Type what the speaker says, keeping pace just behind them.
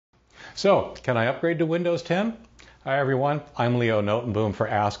So, can I upgrade to Windows 10? Hi everyone, I'm Leo Notenboom for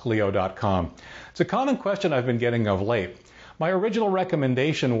AskLeo.com. It's a common question I've been getting of late. My original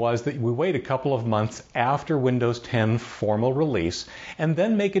recommendation was that we wait a couple of months after Windows 10 formal release and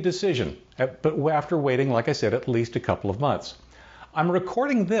then make a decision, but after waiting, like I said, at least a couple of months. I'm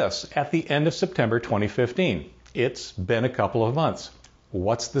recording this at the end of September 2015. It's been a couple of months.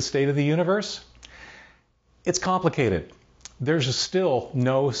 What's the state of the universe? It's complicated. There's still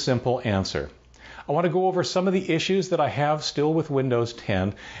no simple answer. I want to go over some of the issues that I have still with Windows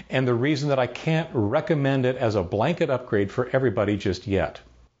 10 and the reason that I can't recommend it as a blanket upgrade for everybody just yet.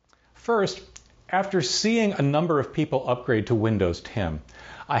 First, after seeing a number of people upgrade to Windows 10,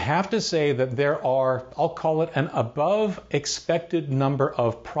 I have to say that there are, I'll call it an above expected number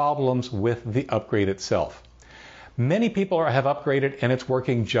of problems with the upgrade itself. Many people have upgraded and it's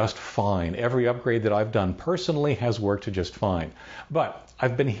working just fine. Every upgrade that I've done personally has worked just fine. But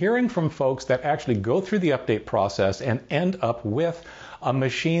I've been hearing from folks that actually go through the update process and end up with a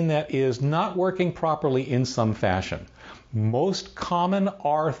machine that is not working properly in some fashion. Most common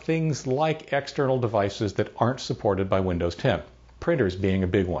are things like external devices that aren't supported by Windows 10, printers being a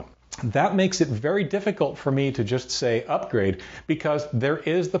big one. That makes it very difficult for me to just say upgrade because there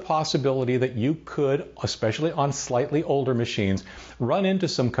is the possibility that you could, especially on slightly older machines, run into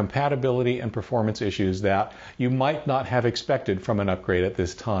some compatibility and performance issues that you might not have expected from an upgrade at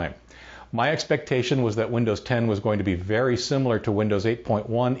this time. My expectation was that Windows 10 was going to be very similar to Windows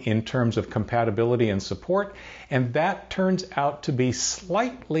 8.1 in terms of compatibility and support, and that turns out to be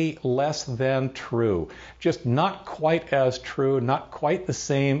slightly less than true. Just not quite as true, not quite the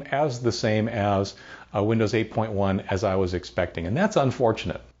same as Windows 8.1 as I was expecting, and that's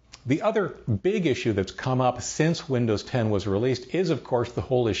unfortunate. The other big issue that's come up since Windows 10 was released is, of course, the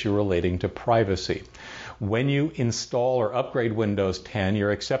whole issue relating to privacy. When you install or upgrade Windows 10,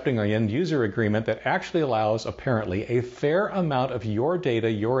 you're accepting an end-user agreement that actually allows, apparently, a fair amount of your data,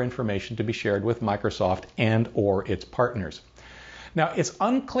 your information, to be shared with Microsoft and/or its partners. Now, it's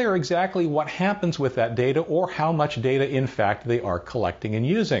unclear exactly what happens with that data or how much data, in fact, they are collecting and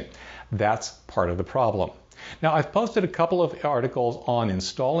using. That's part of the problem. Now, I've posted a couple of articles on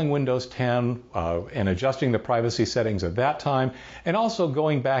installing Windows 10 and adjusting the privacy settings at that time, and also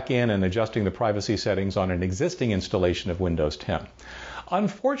going back in and adjusting the privacy settings on an existing installation of Windows 10.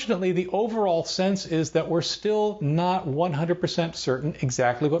 Unfortunately, the overall sense is that we're still not 100% certain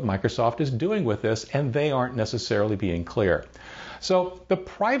exactly what Microsoft is doing with this, and they aren't necessarily being clear. So the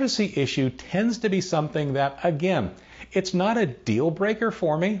privacy issue tends to be something that, again, it's not a deal breaker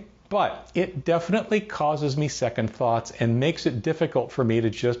for me, but it definitely causes me second thoughts and makes it difficult for me to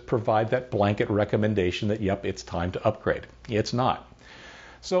just provide that blanket recommendation that, yep, it's time to upgrade. It's not.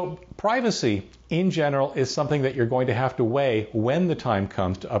 So privacy in general is something that you're going to have to weigh when the time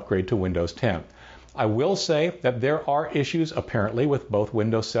comes to upgrade to Windows 10. I will say that there are issues apparently with both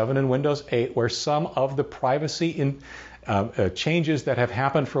Windows 7 and Windows 8 where some of the privacy changes that have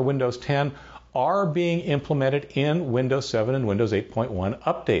happened for Windows 10 are being implemented in Windows 7 and Windows 8.1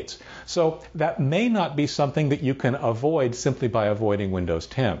 updates. So that may not be something that you can avoid simply by avoiding Windows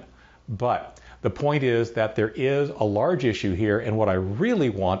 10. But the point is that there is a large issue here, and what I really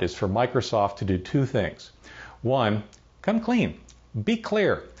want is for Microsoft to do two things. One, come clean. Be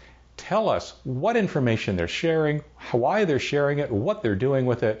clear. Tell us what information they're sharing, why they're sharing it, what they're doing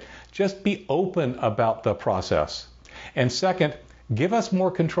with it. Just be open about the process. And second, give us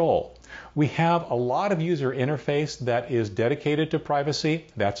more control. We have a lot of user interface that is dedicated to privacy.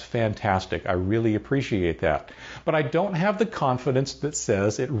 That's fantastic. I really appreciate that. But I don't have the confidence that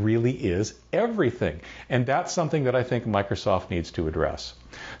says it really is everything. And that's something that I think Microsoft needs to address.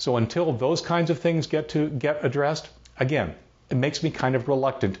 So until those kinds of things get addressed, again, it makes me kind of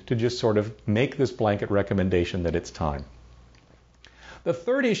reluctant to just sort of make this blanket recommendation that it's time. The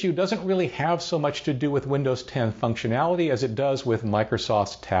third issue doesn't really have so much to do with Windows 10 functionality as it does with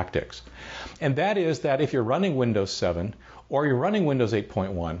Microsoft's tactics. And that is that if you're running Windows 7 or you're running Windows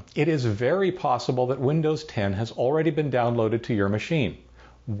 8.1, it is very possible that Windows 10 has already been downloaded to your machine,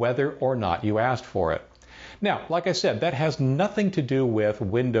 whether or not you asked for it. Now, like I said, that has nothing to do with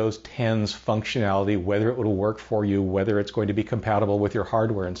Windows 10's functionality, whether it will work for you, whether it's going to be compatible with your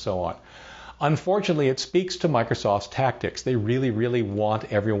hardware, and so on. Unfortunately, it speaks to Microsoft's tactics. They really, really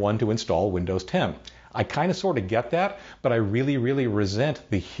want everyone to install Windows 10. I kind of sort of get that, but I really, really resent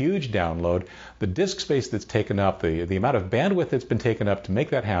the huge download, the disk space that's taken up, the amount of bandwidth that's been taken up to make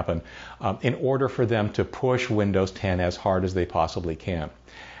that happen in order for them to push Windows 10 as hard as they possibly can.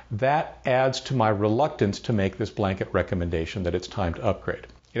 That adds to my reluctance to make this blanket recommendation that it's time to upgrade.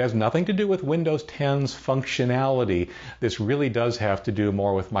 It has nothing to do with Windows 10's functionality. This really does have to do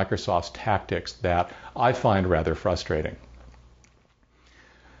more with Microsoft's tactics that I find rather frustrating.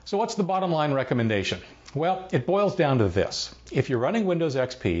 So what's the bottom line recommendation? Well, it boils down to this. If you're running Windows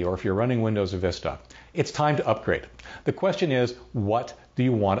XP or if you're running Windows Vista, it's time to upgrade. The question is, what do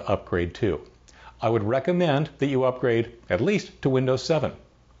you want to upgrade to? I would recommend that you upgrade at least to Windows 7,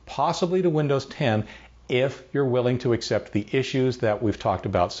 possibly to Windows 10 if you're willing to accept the issues that we've talked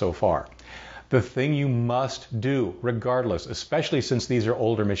about so far. The thing you must do, regardless, especially since these are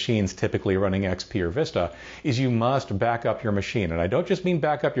older machines typically running XP or Vista, is you must back up your machine. And I don't just mean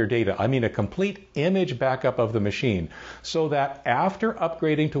back up your data, I mean a complete image backup of the machine, so that after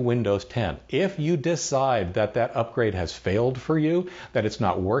upgrading to Windows 10, if you decide that that upgrade has failed for you, that it's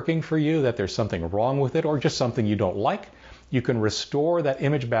not working for you, that there's something wrong with it, or just something you don't like, you can restore that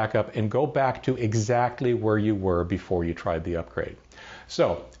image backup and go back to exactly where you were before you tried the upgrade.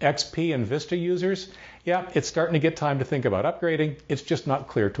 So, XP and Vista users, yeah, it's starting to get time to think about upgrading. It's just not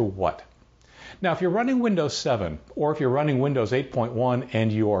clear to what. Now, if you're running Windows 7 or if you're running Windows 8.1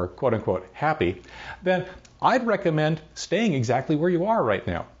 and you're quote-unquote happy, then I'd recommend staying exactly where you are right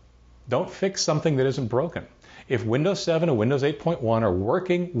now. Don't fix something that isn't broken. If Windows 7 and Windows 8.1 are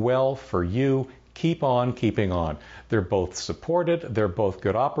working well for you, keep on keeping on. They're both supported, they're both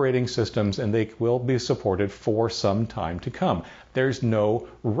good operating systems, and they will be supported for some time to come. There's no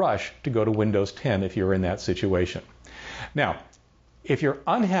rush to go to Windows 10 if you're in that situation. Now, if you're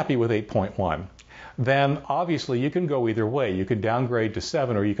unhappy with 8.1, then obviously you can go either way. You can downgrade to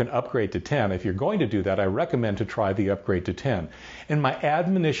 7 or you can upgrade to 10. If you're going to do that, I recommend to try the upgrade to 10. And my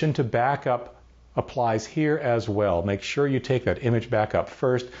admonition to backup applies here as well. Make sure you take that image backup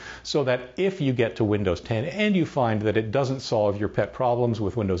first so that if you get to Windows 10 and you find that it doesn't solve your pet problems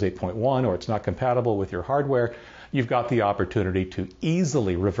with Windows 8.1 or it's not compatible with your hardware, you've got the opportunity to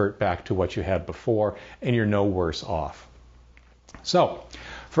easily revert back to what you had before and you're no worse off. So,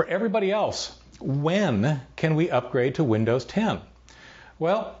 for everybody else, when can we upgrade to Windows 10?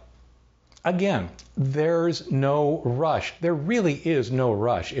 Well, again, there's no rush. There really is no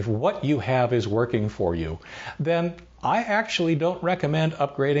rush. If what you have is working for you, then I actually don't recommend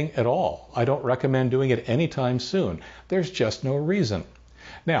upgrading at all. I don't recommend doing it anytime soon. There's just no reason.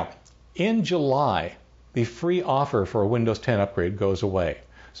 Now, in July, the free offer for a Windows 10 upgrade goes away.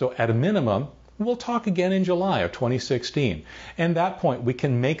 So at a minimum, we'll talk again in July of 2016. And at that point, we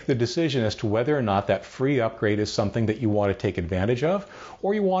can make the decision as to whether or not that free upgrade is something that you want to take advantage of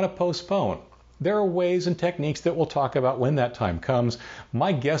or you want to postpone. There are ways and techniques that we'll talk about when that time comes.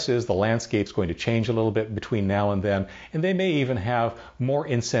 My guess is the landscape's going to change a little bit between now and then, and they may even have more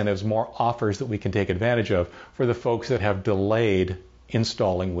incentives, more offers that we can take advantage of for the folks that have delayed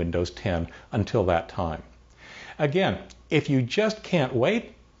installing Windows 10 until that time. Again, if you just can't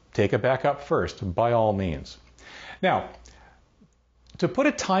wait, take a backup first, by all means. Now, to put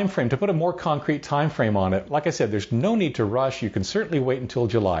a time frame, to put a more concrete time frame on it, like I said, there's no need to rush. You can certainly wait until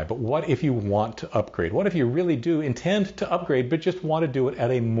July. But what if you want to upgrade? What if you really do intend to upgrade, but just want to do it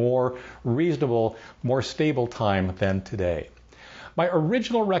at a more reasonable, more stable time than today? My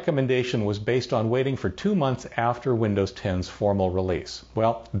original recommendation was based on waiting for 2 months after Windows 10's formal release.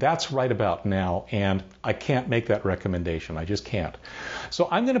 Well, that's right about now, and I can't make that recommendation. I just can't. So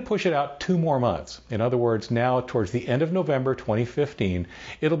I'm going to push it out 2 more months. In other words, now towards the end of November 2015,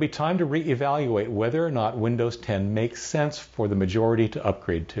 it'll be time to reevaluate whether or not Windows 10 makes sense for the majority to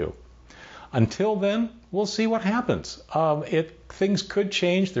upgrade to. Until then, we'll see what happens. Things could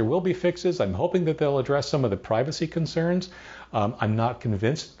change. There will be fixes. I'm hoping that they'll address some of the privacy concerns. I'm not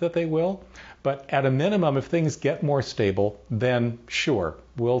convinced that they will. But at a minimum, if things get more stable, then sure,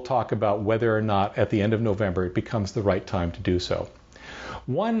 we'll talk about whether or not at the end of November it becomes the right time to do so.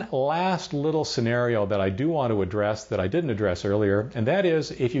 One last little scenario that I do want to address that I didn't address earlier, and that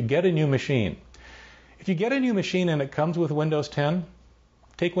is if you get a new machine. If you get a new machine and it comes with Windows 10,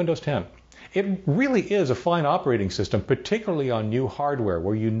 take Windows 10. It really is a fine operating system, particularly on new hardware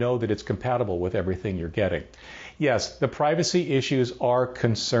where you know that it's compatible with everything you're getting. Yes, the privacy issues are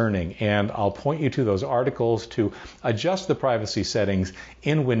concerning, and I'll point you to those articles to adjust the privacy settings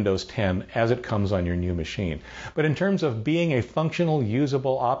in Windows 10 as it comes on your new machine. But in terms of being a functional,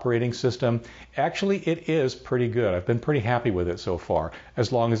 usable operating system, actually it is pretty good. I've been pretty happy with it so far,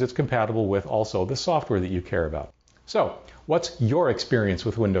 as long as it's compatible with also the software that you care about. So, what's your experience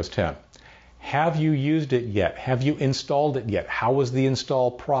with Windows 10? Have you used it yet? Have you installed it yet? How was the install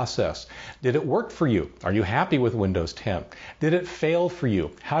process? Did it work for you? Are you happy with Windows 10? Did it fail for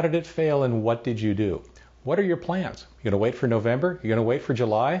you? How did it fail and what did you do? What are your plans? You're going to wait for November? You're going to wait for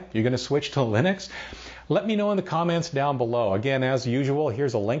July? You're going to switch to Linux? Let me know in the comments down below. Again, as usual,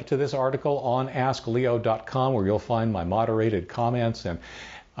 here's a link to this article on AskLeo.com where you'll find my moderated comments and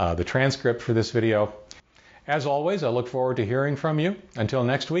the transcript for this video. As always, I look forward to hearing from you. Until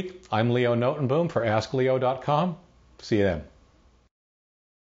next week, I'm Leo Notenboom for AskLeo.com. See you then.